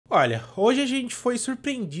Olha, hoje a gente foi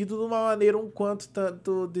surpreendido de uma maneira um quanto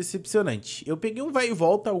tanto decepcionante. Eu peguei um vai e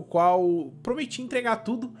volta, o qual prometi entregar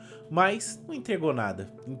tudo, mas não entregou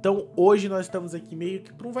nada. Então hoje nós estamos aqui meio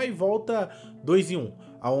que para um vai e volta 2 em 1,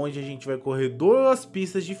 aonde a gente vai correr 2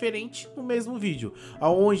 pistas diferentes no mesmo vídeo.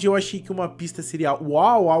 Aonde eu achei que uma pista seria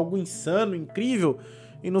uau, algo insano, incrível,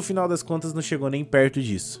 e no final das contas não chegou nem perto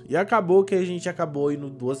disso. E acabou que a gente acabou indo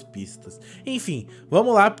 2 pistas. Enfim,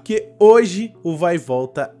 vamos lá, porque hoje o vai e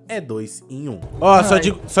volta é 2 em 1. Ó,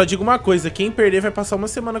 só digo uma coisa, quem perder vai passar uma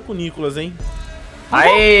semana com o Nicolas, hein?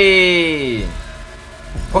 Aê!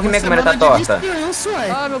 Por que minha câmera tá torta?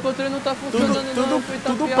 Ah, meu controle não tá funcionando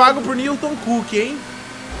Tudo pago por Newton Cook, hein?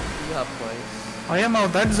 Ih, rapaz. Olha a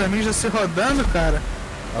maldade dos amigos já se rodando, cara.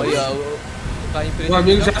 Olha, o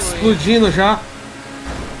amigo já explodindo já.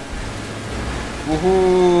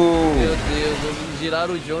 Uhul! Meu Deus,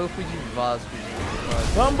 giraram o João e eu fui de Vasco,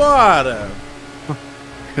 gente. Vambora!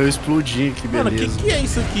 Eu explodi, que beleza. Mano, que é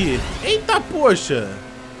isso aqui? Eita, poxa!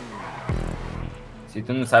 Se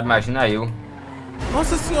tu não sabe, imagina eu.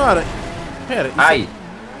 Nossa senhora! Pera,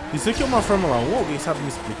 isso aqui é uma Fórmula 1? Alguém sabe me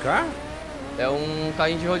explicar? É um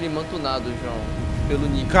carrinho de rolimã tunado, João. Pelo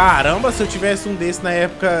Nico. Caramba, se eu tivesse um desse na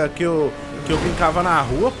época que eu brincava na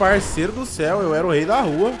rua, parceiro do céu, eu era o rei da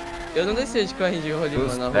rua. Eu não descia de carrinho de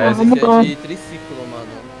rolimã na rua, É, eu descia de triciclo, mano.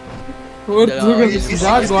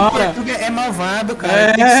 Portuga é malvado,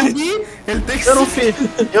 cara. Ele tem que subir, ele tem que subir.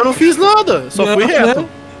 Eu não fiz nada, só fui reto.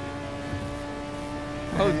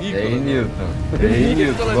 Olha o Nico. Ei, Newton. Ei,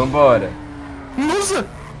 Newton, vambora. Nossa!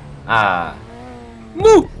 Ah.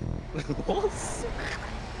 Nossa.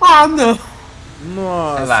 Ah, não.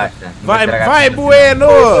 Nossa. Relaxa. Vai, Bueno!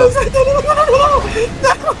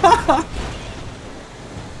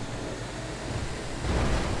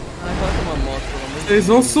 Vocês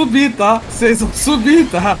vão subir, tá? Vocês vão subir,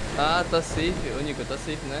 tá? Ah, tá safe. Ô, Nico, tá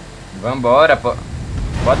safe, né? Vambora,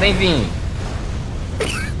 podem vir.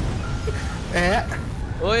 É.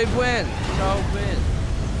 Oi, Bueno. Tchau, Bueno.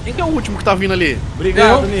 Quem que é o último que tá vindo ali?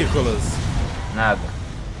 Obrigado, Nicolas. Nada.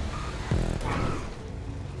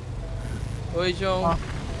 Oi, João.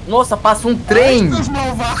 Nossa, passa um trem. Ai,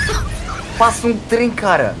 malvados. Passa um trem,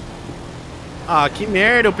 cara. Ah, que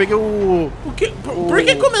merda, eu peguei o... Por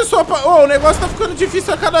que começou a... Oh, o negócio tá ficando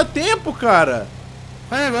difícil a cada tempo, cara.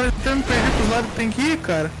 Agora eu tenho que perder pros lados que tem que ir,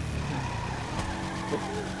 cara.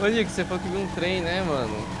 Ô, Nico, você falou que viu um trem, né,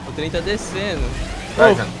 mano? O trem tá descendo.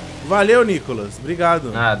 Oh, valeu, Nicolas.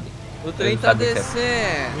 Obrigado. Nada. O trem tá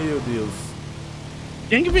descendo. Meu Deus.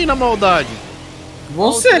 Quem que vem na maldade?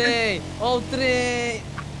 Você. Ó o trem.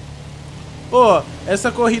 Ô, essa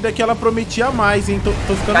corrida aqui ela prometia mais, hein? Tô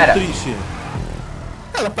ficando triste.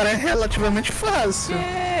 Ela parece relativamente fácil.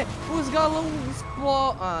 Os galões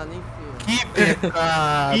explodem. Ah, nem fez. Que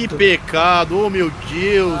pecado. Que pecado, oh meu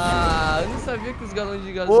Deus. Ah, eu não sabia que os galões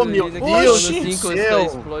de gasolina meu que Deus no do 5 céu.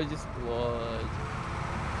 explode.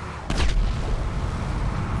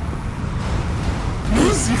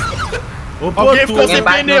 Alguém ficou sem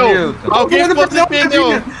pneu. Alguém ficou sem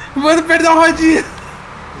pneu. Mano, perdeu a rodinha.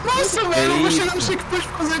 Nossa, velho, eu vou chegar no checkpoint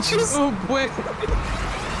por causa disso. O Bueno.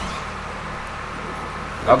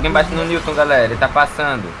 Alguém bate no Newton, galera. Ele tá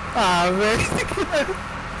passando. Ah, velho.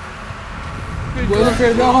 Mano,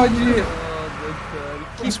 perdeu a rodinha.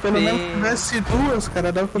 Se pelo menos tivesse duas,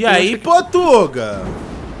 cara, dava pra E aí, Portuga?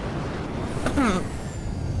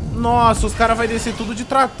 Nossa, os caras vão descer tudo de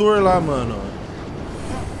trator lá, mano.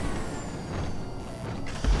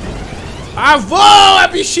 Ah, voa,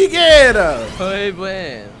 bexigueira! Oi,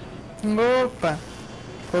 Bueno. Opa.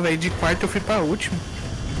 Pô, velho, de quarto eu fui pra último.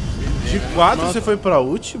 De 4 você foi pra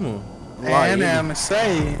último? Lá É, ele. né, mas isso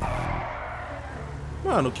aí.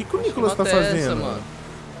 Mano, o que o Nicolas tá Nota é essa, fazendo? mano?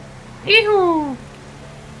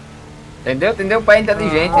 Entendeu? O pai é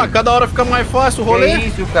inteligente. Ah, cada hora fica mais fácil o Que rolê.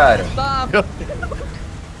 isso, cara? Tá.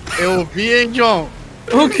 Eu vi, hein, John.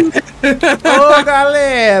 Ô,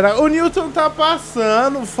 galera, o Newton tá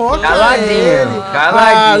passando, foca Caladinho, ele.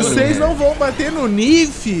 caladinho. Ah, vocês não vão bater no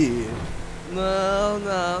NIF? Não.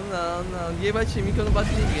 Ninguém bate em mim que eu não bato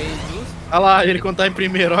em ninguém, justo? Olha lá, ele quando tá em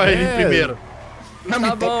primeiro, olha ele em primeiro.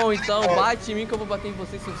 Tá bom, então bate em mim que eu vou bater em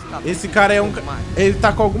vocês, seus cabeças. Esse cara é um... Ele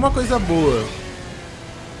tá com alguma coisa boa.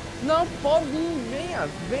 Não, pode vir,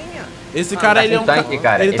 venha. Esse cara, ele é um... tanque,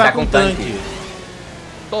 cara. Ele tá com tanque.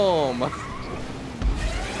 Toma.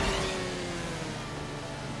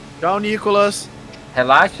 Tchau, Nicolas.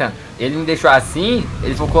 Relaxa. Ele me deixou assim,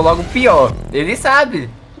 ele ficou logo pior. Ele sabe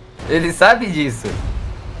disso.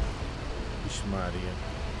 Vixe, Maria.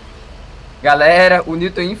 Galera, o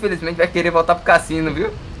Newton infelizmente vai querer voltar pro cassino,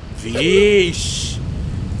 viu? Vixe.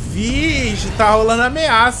 Vixe, tá rolando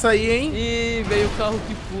ameaça aí, hein? Ih, veio o carro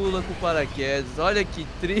que pula com paraquedas. Olha que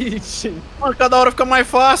triste. Mano, cada hora fica mais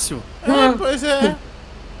fácil. Pois é.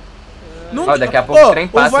 Não, Ó, daqui a pouco o trem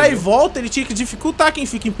passa, o vai e viu? volta, ele tinha que dificultar quem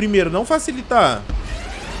fica em primeiro, não facilitar.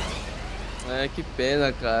 É, que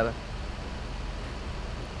pena, cara.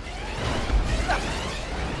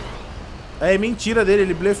 É mentira dele,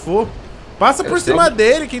 ele blefou. Passa por cima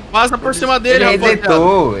dele, que Passa por cima dele, Ele rapaziada.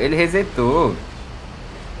 resetou, ele resetou.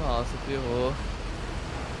 Nossa, ferrou.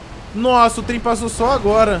 Nossa, o trem passou só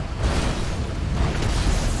agora.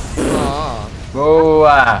 Nossa.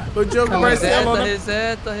 Boa! O Diogo Reseta, Barcelona.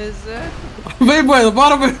 reseta. Vem, Bueno,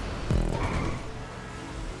 bora, Bueno.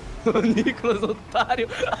 O Nicolas, otário.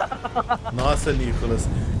 Nossa, Nicolas.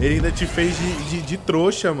 Ele ainda te fez de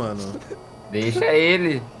trouxa, mano. Deixa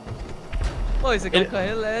ele. Pô, esse aqui é um carro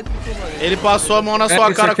elétrico, mano. Ele passou a mão na sua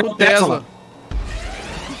isso cara aqui com é o um Tesla. Tesla.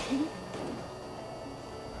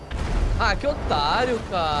 Ah, que otário,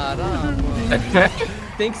 cara. Ah, mano.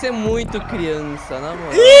 Tem que ser muito criança, na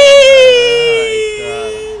moral.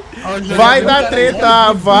 Ai, cara. Vai dar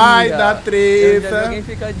treta, vai dar Eu já vi treta. alguém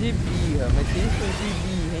ficar de birra, mas tem que ser de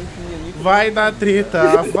birra, hein, filho? Vai dar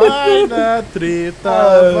treta, vai dar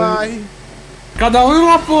treta, vai. Cada um em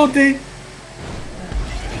uma ponta, hein?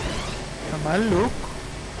 Tá maluco.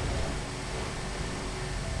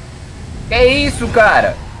 Que isso,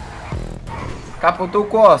 cara? Capotou o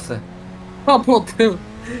Coça.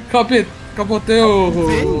 Capotei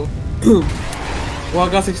o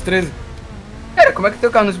H113. Cara, como é que teu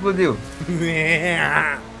carro não explodiu?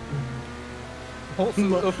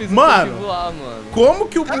 Eu fiz Mano. o voar, mano. Como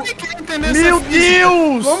que o Meu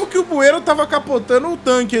Deus! Como que o bueiro tava capotando o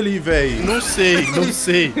tanque ali, velho? Não sei, não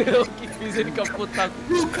sei. Eu que fiz ele capotar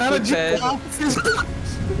com O cara de Tesla. carro fez...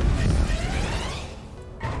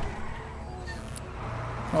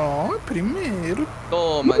 Ó, primeiro.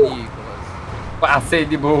 Toma, Nicolas. Passei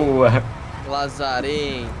de boa.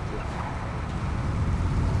 Lazarento.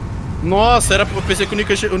 Nossa, eu pensei que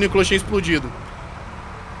o Nicolas tinha explodido.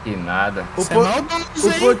 Que nada. O, Você é po maldoso,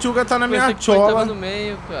 o hein? Potuga tá na minha Pensei que foi tava chola. no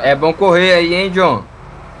meio, cara. É bom correr aí, hein, John?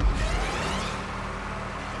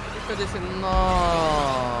 Deixa eu descer.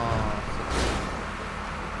 Nossa.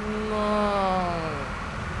 Nossa.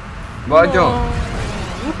 Bora, John.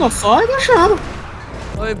 Eu tô só deixando.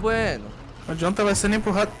 Oi, Bueno. O John tava sendo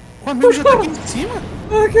empurrado. O amigo já tá aqui em cima.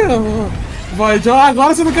 Aqui, ó. Vai, John,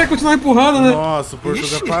 agora você não quer continuar empurrando, né? Nossa, o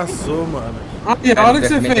Portuga passou, mano. Aí, olha o que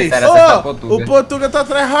você fez. Ô, o Portuga tá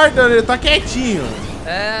tryhardando, ele tá quietinho.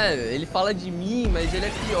 É, ele fala de mim, mas ele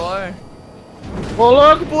é pior. Ô,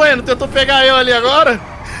 louco, Bueno, tentou pegar eu ali agora?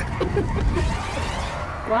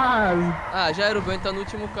 Quase. Ah, já era o Bueno, tá no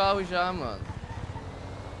último carro já, mano.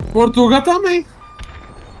 Portuga também.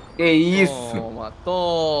 Que isso?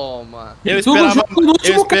 Toma. Eu Tudo esperava, junto no eu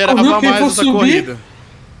último esperava carro, viu? Quem mais for essa subir- corrida.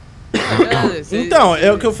 Então,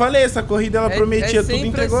 é o que eu falei, essa corrida ela prometia tudo e sempre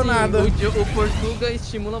entregou assim, nada. O Portuga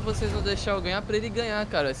estimula vocês a não deixar eu ganhar pra ele ganhar,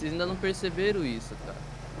 cara. Vocês ainda não perceberam isso, cara.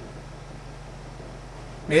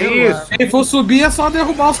 Que isso? Quem for subir é só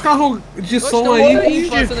derrubar os carros de Oxe, som tem um outro aí.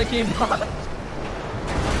 passando aqui embaixo.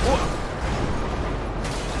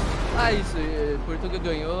 Ah, isso. Portuga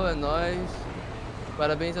ganhou, é nóis.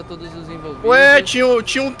 Parabéns a todos os envolvidos. Ué, tinha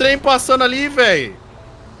um trem passando ali, velho.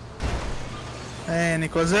 É,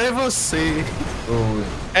 Nicolas, é você.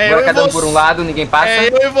 É Bora eu e cada um você. por um lado, ninguém passa. É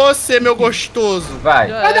eu e você, meu gostoso. Vai,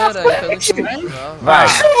 Já era, então não tinha muito carro.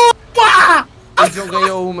 vai, O João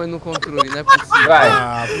ganhou uma no controle, não é possível.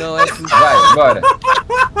 vai, Não é possível. vai, bora.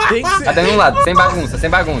 Tem que Cada ser, um lado, sem bagunça, sem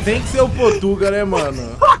bagunça. tem que ser o Portuga, né,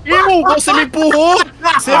 mano? Você me empurrou.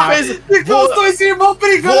 Você fez. Ficou os dois irmãos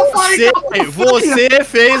brigando, eu falei, Você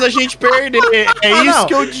fez a gente perder. É isso Não,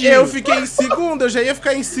 que eu digo. Eu fiquei em segundo, eu já ia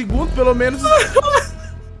ficar em segundo, pelo menos.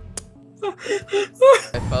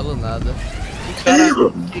 Não falo nada.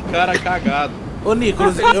 Que cara cagado. Ô,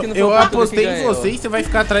 Nicolas, Feliz que não foi eu o Portuga apostei que em ganhou. você e você vai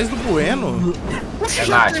ficar atrás do Bueno.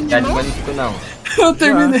 Relaxa, já de magnífico não. eu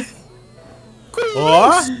terminei. Ó.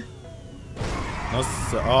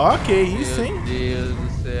 Nossa, ó, que isso, hein? Meu Deus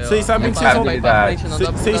do céu. Vocês sabem que Não dá vocês pra vão- ir pra frente, não dá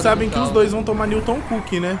pra Vocês ficar sabem no que os carro. dois vão tomar Newton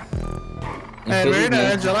Cook, né? É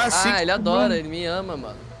verdade, olha lá assim. Ah, ele adora, ele me ama,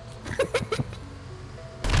 mano.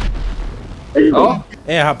 Ó,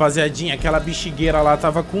 É, rapaziadinha, aquela bexigueira lá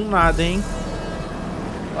tava com nada, hein?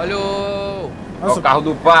 Olha o... ó Nossa, o carro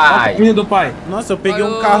do pai. Filho do pai. nossa, eu peguei um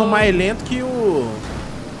Alô. carro mais lento que o...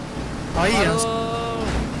 Olha, Alô.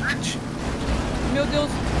 Meu Deus,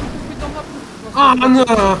 fui tão rápido. Nossa, Ah, quase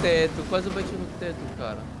bati não. no teto, quase bati no teto,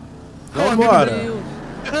 cara. Vambora. Meu Deus.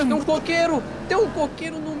 Tem um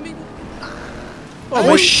coqueiro no meio.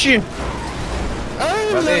 Oxi.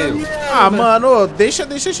 Valeu. Ah, mano, deixa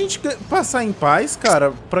a gente passar em paz,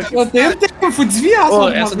 cara. Pra que... Eu tenho tempo, eu fui desviar. Ô,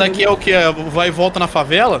 essa daqui é o que? Vai e volta na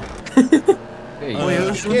favela?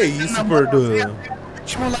 Que isso, Portuga?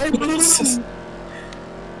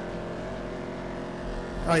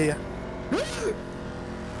 Olha.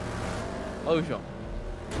 Olha o João.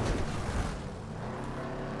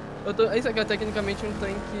 Isso aqui é tecnicamente um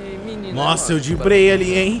tanque menino. Nossa, eu dibrei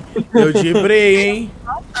ali, hein? Eu dibrei, hein?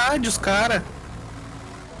 Verdade, os caras.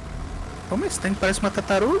 Como esse tanque parece uma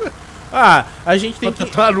tartaruga? Ah, a gente tem que...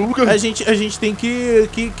 Tartaruga. A gente tem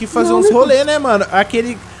que fazer uns rolê, né, mano?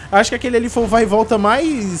 Acho que aquele ali foi o vai e volta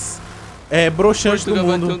mais broxante do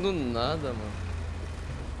mundo. Não bateu no nada, mano.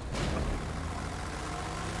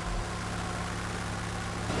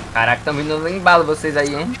 Caraca, tão vindo no embalo vocês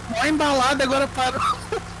aí, hein? Uma embalada agora parou.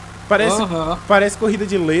 Parece corrida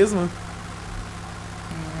de lesma.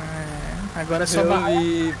 Agora é só Eu barra.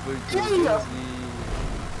 vi, porque eu vi.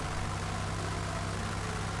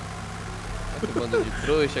 Que bando de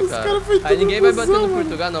trouxa, cara. Aí ninguém vai bater no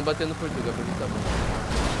Portugal, não. Bater no Portugal, pra mim tá bom.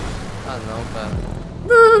 Ah, não, cara.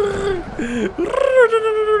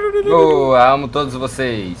 Boa, amo todos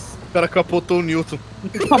vocês. O cara capotou o Newton.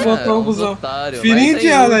 Capotou o busão. Fininho de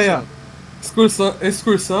ano aí, ó. Excursão.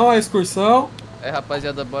 É,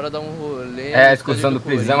 rapaziada, bora dar um rolê. É, a excursão do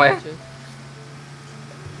prisão, é?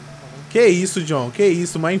 Que isso, John? Que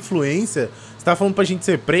isso? Uma influência? Você tá falando pra gente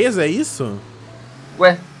ser preso, é isso?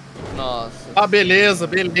 Ué? Nossa. Ah, beleza.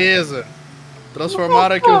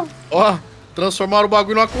 Transformaram aqui o... Ó, transformaram o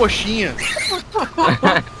bagulho numa coxinha.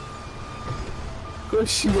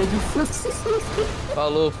 Coxinha de francesinha.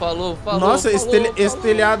 Falou. Nossa, esse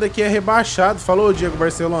telhado aqui é rebaixado. Falou, Diego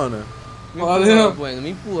Barcelona. Valeu. Bueno,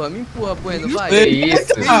 me empurra, Bueno, vai. Que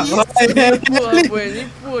isso? Empurra,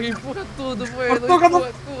 Bueno, empurra tudo, Bueno, empurra tudo.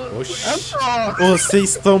 Oxi.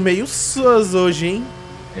 Vocês estão meio sus hoje, hein?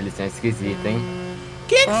 Eles são esquisitos, hein?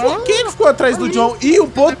 Quem ficou atrás do John? Ih, o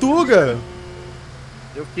Portuga.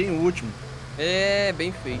 Eu fiquei em último. É,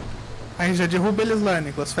 bem feito. Aí já derruba eles lá,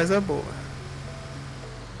 Nicolas. Faz a boa.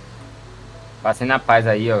 Passem na paz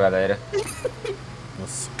aí, ó, galera.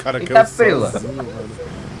 Nossa, o cara Eita, caiu frila. sozinho, mano.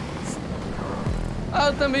 Ah,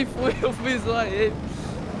 eu também eu fui zoar ele.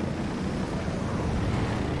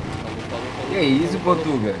 Que isso,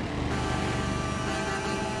 Portuga?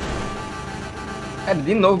 É,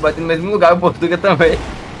 de novo, bate no mesmo lugar o Portuga também.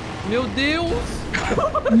 Meu Deus!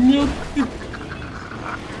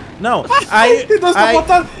 Não, aí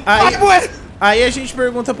a gente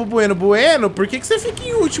pergunta pro Bueno, por que você fica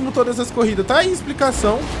em último todas as corridas? Tá aí a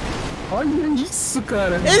explicação. Olha isso,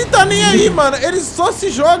 cara. Ele tá nem aí, mano. Ele só se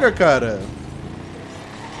joga, cara.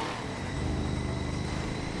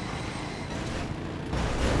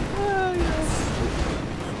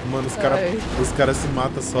 Mano, os caras se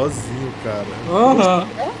matam sozinho, cara.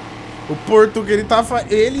 O Portuga,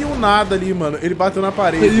 ele e o nada ali, mano. Ele bateu na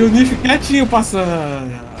parede. E o Niff quietinho passando.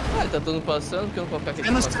 Ah, ele tá todo mundo passando, porque eu não vou ficar aqui.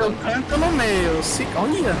 É no seu canto no meio.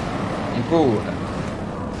 Olha. Empurra.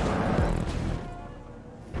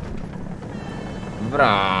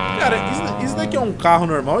 Cara, isso daqui é um carro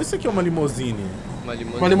normal ou isso aqui é uma limusine? Uma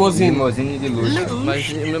limusine. Limusine de luxo. Mas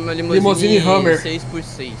uma Limusine Hammer.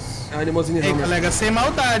 6x6. É uma limusine Ei, Hammer. colega, sem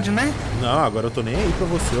maldade, né? Não, agora eu tô nem aí pra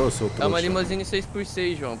você, ô seu trouxa. É uma limusine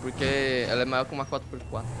 6x6, João, porque ela é maior que uma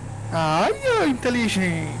 4x4. Ai,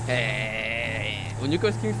 inteligente. É. O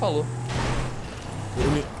Nicolas que me falou.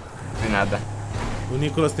 De nada. O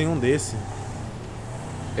Nicolas tem um desse.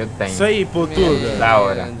 Eu tenho. Isso aí, Portuga. Da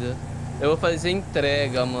hora. Eu vou fazer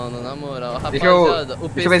entrega, mano, na moral. Deixa eu Rapaziada, o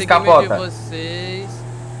ver se PC Gamer de capota. vocês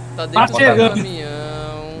tá dentro do chegando.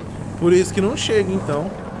 caminhão. Por isso que não chega,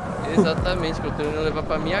 então. Exatamente, que eu tô indo levar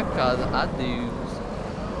pra minha casa. Adeus.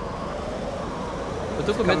 Eu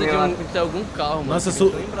tô com medo de ter algum carro, mano. Nossa, porque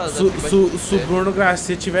eu tô embrasado aqui, vai se o Bruno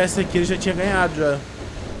Garcia tivesse aqui, ele já tinha ganhado já.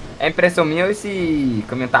 É impressão minha ou esse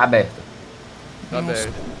caminhão tá aberto? Tá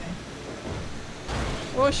aberto.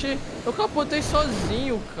 Oxi, eu capotei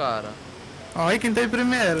sozinho, cara. Olha quem tá em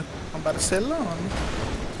primeiro. O Barcelona.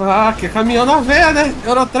 Ah, que caminhão na veia, né?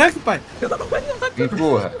 Eurotrack, pai.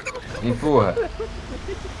 Empurra.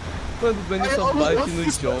 Mano, o Dani só bate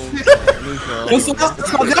no João. Eu só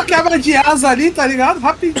dei uma quebra de asa ali, tá ligado?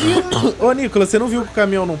 Rapidinho. Né? Ô, Nicolas, você não viu que o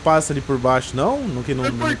caminhão não passa ali por baixo, não? Que não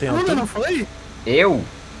tem altura? Não foi? Eu?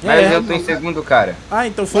 Mas eu tô em segundo, cara. Ah,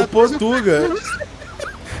 então foi o Portuga.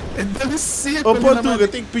 Deve ser. Ô, Portuga,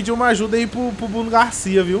 tem que pedir uma ajuda aí pro Bruno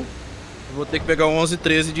Garcia, viu? Eu vou ter que pegar o 11 e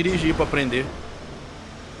 13 e dirigir pra aprender.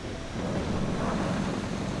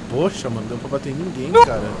 Poxa, mano, deu pra bater em ninguém,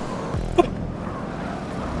 cara.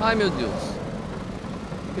 Ai, meu Deus.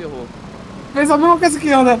 Ferrou. Fez a mesma coisa que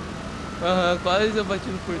eu, né? Aham, quase eu bati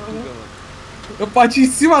no Portuga, mano. Eu bati em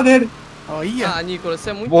cima dele. Olha. Ah, Nicolas,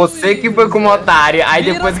 você é muito Você que foi como otário, aí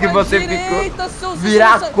depois que você ficou...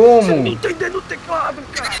 Virar como? Não entendendo o teclado,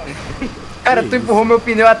 cara. Cara, tu empurrou meu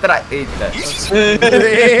pneu atrás. Eita.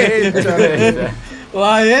 Eita.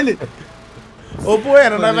 Lá ele. Ô,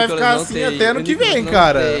 Bueno, nós vai Nicolas ficar não assim tem, até o ano que Nicolas vem, não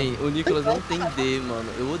cara. tem, o Nicolas não tem D, mano.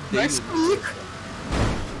 Eu odeio.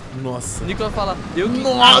 Nossa. O Nicolas fala, eu que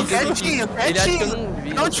Nossa, quietinho, ele acha que eu quietinho. não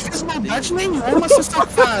vi. Não te fiz maldade nenhuma, seu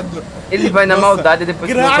safado. Ele vai na Nossa, maldade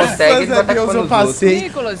depois que não graças consegue, ele a vai tá Deus culpando eu os outros. passei.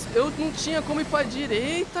 Nicolas, eu não tinha como ir pra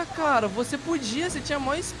direita, cara. Você podia, você tinha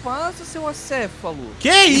maior espaço, seu acéfalo. Que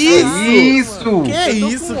isso? Isso! Que Eu tô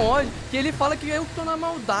isso? com ódio. Que ele fala que eu que tô na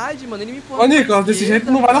maldade, mano. Ele me empurra Ô, pra Nicolas, desse esquerda,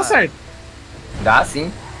 jeito não vai dar cara. certo. Dá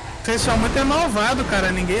sim. Vocês são muito malvado,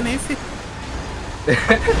 cara. Ninguém nem fica.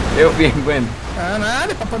 Eu vi, Bueno. Ah,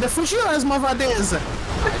 nada, pra poder fugir as malvadezas.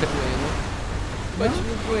 Bati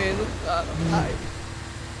no Bueno, cara. Ai.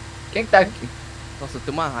 Quem que tá aqui? Nossa, eu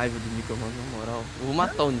tenho uma raiva do Nicolas, mano, na moral. Eu vou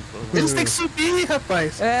matar o Nicolas. Eles têm que subir,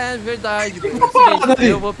 rapaz. É verdade, Bueno. parado aí.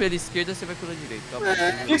 Eu vou pela esquerda, você vai pela direita. Tá bom?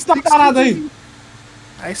 Por que você tá parado aí?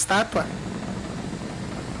 A estátua.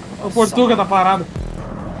 O Portuga tá parado.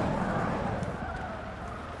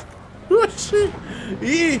 Oxi.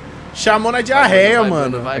 Ih, chamou na diarreia, Vai, mano.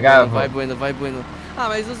 Bueno, vai, Pegava. Bueno, vai, Bueno, vai, Bueno. Ah,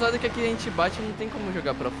 mas os lados que aqui a gente bate não tem como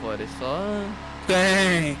jogar pra fora. É só...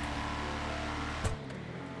 Tem.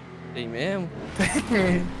 Tem mesmo?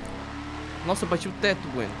 Tem. Nossa, eu bati o teto,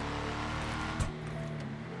 Bueno.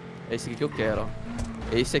 É esse aqui que eu quero, ó.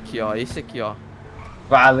 É esse aqui, ó. Esse aqui, ó.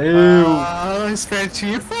 Valeu! Ah,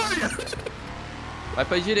 espertinho foi. Vai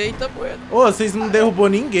pra direita, Bueno. Ô, vocês não derrubou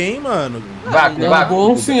ninguém, mano. Vai, não, vai.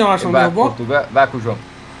 bom sim, eu acho, não Vai, derrubou? Portugal, vai com o João.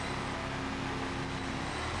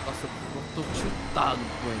 Nossa, eu tô chutado,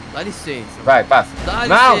 Bueno. Dá licença. Vai, passa. Dá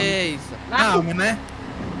Não! licença. Calma, né?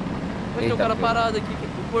 Vai ter um Eita, cara Pedro. parado aqui, que é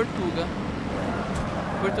o Portuga.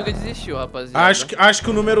 O Portuga desistiu, rapaziada. Acho que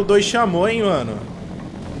o número 2 chamou, hein, mano.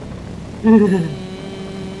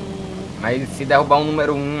 Mas se derrubar um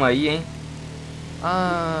número 1 aí, hein?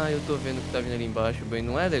 Ah, eu tô vendo o que tá vindo ali embaixo, bem.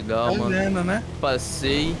 Não é legal, Tá mano. vendo, né?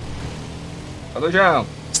 Passei. Falou, João.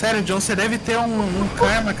 Sério, John, você deve ter um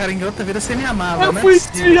karma, cara. Em outra vida você me amava, Eu né? fui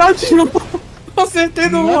desviadinho. Acertei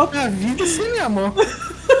no Em outro. outra vida você me amou.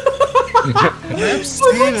 Não é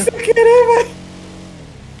possível. Sem querer, velho.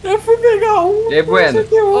 Eu fui pegar um. E aí, Bueno?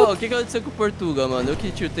 acertei o outro. Ô, o que aconteceu com o Portuga, mano? Eu que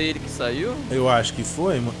tiltei ele que saiu? Eu acho que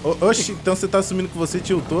foi, mano. Oxi, então você tá assumindo que você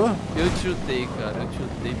tiltou? Eu tiltei, cara. Eu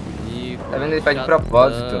tiltei bonito. Tá vendo? Ele faz de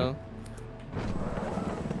propósito.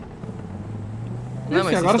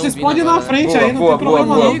 Ixi, agora vocês podem ir na frente Boa, aí, não boa, tem boa,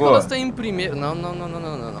 problema boa, não. O Nicolas tá em primeiro. Não.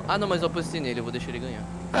 Ah, não, mas eu apostei nele. Eu vou deixar ele ganhar.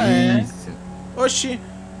 Isso. Oxi.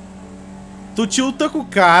 Tu tilta com o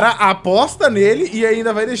cara, aposta nele e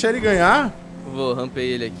ainda vai deixar ele ganhar? Vou,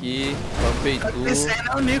 rampei ele aqui. Rampei Esse tu. aí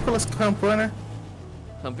não é o Nicolas que rampou, né?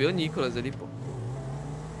 Rampei o Nicolas ali, pô.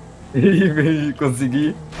 Ih,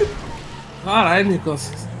 consegui. Caralho,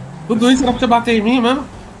 Nicolas. Tudo isso era pra você bater em mim mesmo?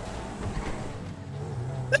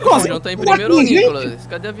 O João tá em primeiro, gente. Nicolas.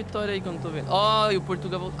 Cadê a vitória aí que eu não tô vendo? Ó, e o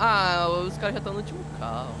Portugal voltou. Ah, os caras já estão no último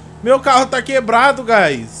carro. Meu carro tá quebrado,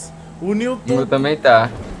 guys. O O meu Newton... também tá.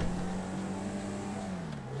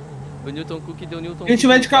 O Newton Cook deu o Newton Quem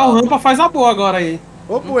tiver de carro rampa faz a boa agora aí.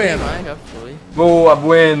 Ô, Não tem Bueno. mais, já foi. Boa,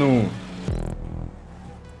 Bueno.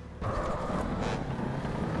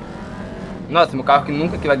 Nossa, meu carro que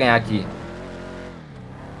nunca que vai ganhar aqui.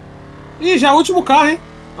 Ih, já é o último carro, hein?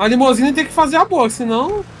 A limousine tem que fazer a boa,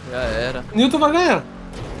 senão Já era. o Newton vai ganhar.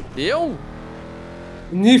 Eu?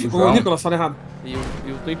 O João? Nicolas, falei errado.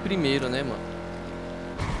 Eu tô em primeiro, né, mano?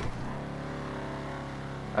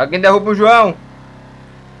 Alguém derruba o João.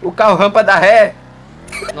 O carro rampa da ré.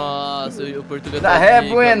 Nossa, o Portugal Dá tá ré, de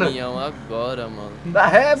Bueno. caminhão agora, mano. Da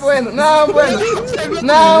ré, Bueno. Não, Bueno.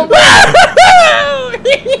 Não.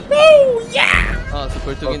 Nossa, o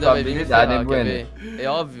Portugal ainda Faltou vai vir me habilidade, ferrar, hein, quer Bueno? ver? É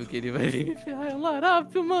óbvio que ele vai vir me ferrar. É um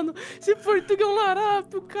larápio, mano. Esse Portugal é um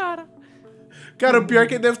larápio, cara. Cara, o pior é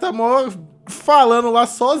que ele deve estar mó falando lá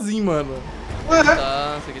sozinho, mano.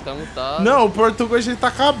 Tá, isso aqui tá mutado. Não, o Portugal hoje ele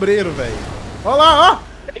tá cabreiro, velho. Olha lá,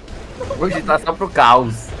 ó. Hoje tá só pro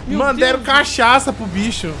caos. Meu Mandaram Deus. cachaça pro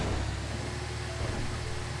bicho.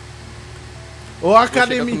 Ou a chegar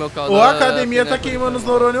academia, com o meu carro ou a da academia tá Pineapple, queimando os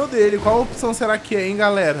então. neurônios dele. Qual opção será que é, hein,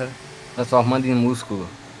 galera? Transformando em músculo.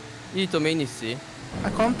 Ih, tomei NC.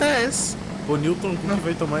 Acontece. O Newton Cook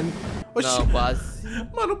vai tomar... Oxi, Não, quase.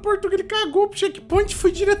 mano, o Portugal ele cagou pro checkpoint e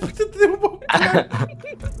foi direto pra tentar derrubar o cara.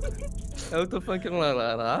 Eu tô falando que é um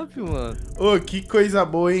larápio, mano. Ô, que coisa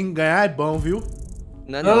boa, hein? Ganhar é bom, viu?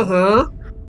 Não é não. Aham.